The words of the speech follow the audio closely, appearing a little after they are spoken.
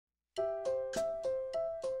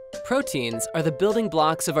Proteins are the building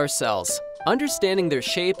blocks of our cells. Understanding their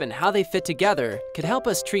shape and how they fit together could help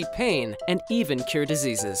us treat pain and even cure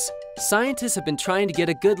diseases. Scientists have been trying to get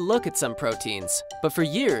a good look at some proteins, but for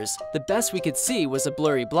years, the best we could see was a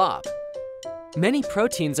blurry blob. Many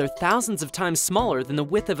proteins are thousands of times smaller than the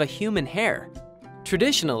width of a human hair.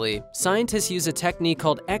 Traditionally, scientists use a technique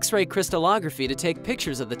called X-ray crystallography to take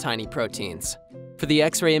pictures of the tiny proteins. For the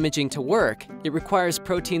X-ray imaging to work, it requires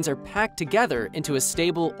proteins are packed together into a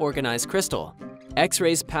stable, organized crystal.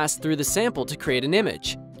 X-rays pass through the sample to create an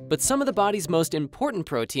image, but some of the body's most important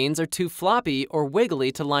proteins are too floppy or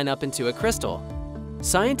wiggly to line up into a crystal.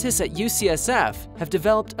 Scientists at UCSF have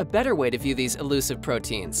developed a better way to view these elusive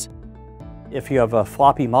proteins. If you have a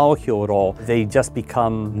floppy molecule at all, they just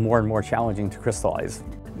become more and more challenging to crystallize.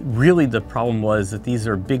 Really, the problem was that these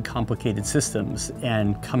are big, complicated systems,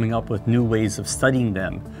 and coming up with new ways of studying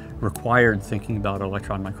them required thinking about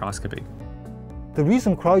electron microscopy. The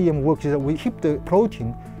reason Cryo-EM works is that we keep the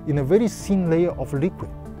protein in a very thin layer of liquid,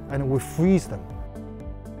 and we freeze them.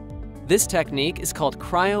 This technique is called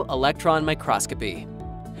Cryo-Electron Microscopy.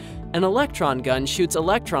 An electron gun shoots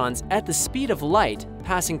electrons at the speed of light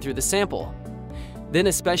passing through the sample. Then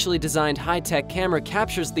a specially designed high-tech camera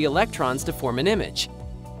captures the electrons to form an image.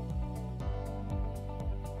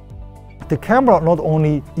 The camera not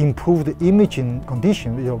only improves the imaging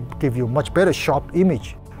condition, give you a much better sharp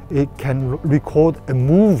image, it can record a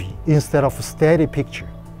movie instead of a steady picture.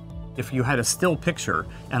 If you had a still picture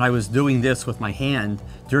and I was doing this with my hand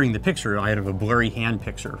during the picture, I'd have a blurry hand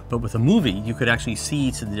picture. But with a movie, you could actually see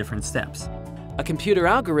each of the different steps. A computer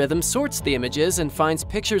algorithm sorts the images and finds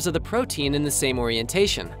pictures of the protein in the same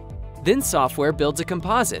orientation. Then software builds a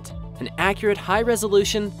composite, an accurate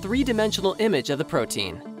high-resolution, three-dimensional image of the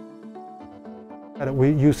protein.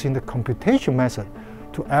 We're using the computation method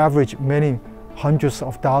to average many hundreds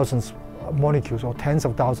of thousands of molecules or tens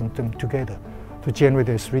of thousands of them together to generate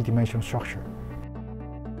a three-dimensional structure.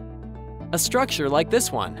 A structure like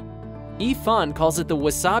this one. Yifan calls it the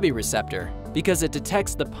wasabi receptor because it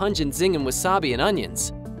detects the pungent zing in wasabi and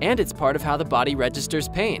onions, and it's part of how the body registers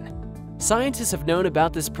pain. Scientists have known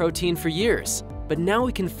about this protein for years, but now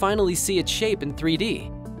we can finally see its shape in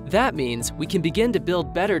 3D. That means we can begin to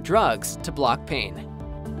build better drugs to block pain.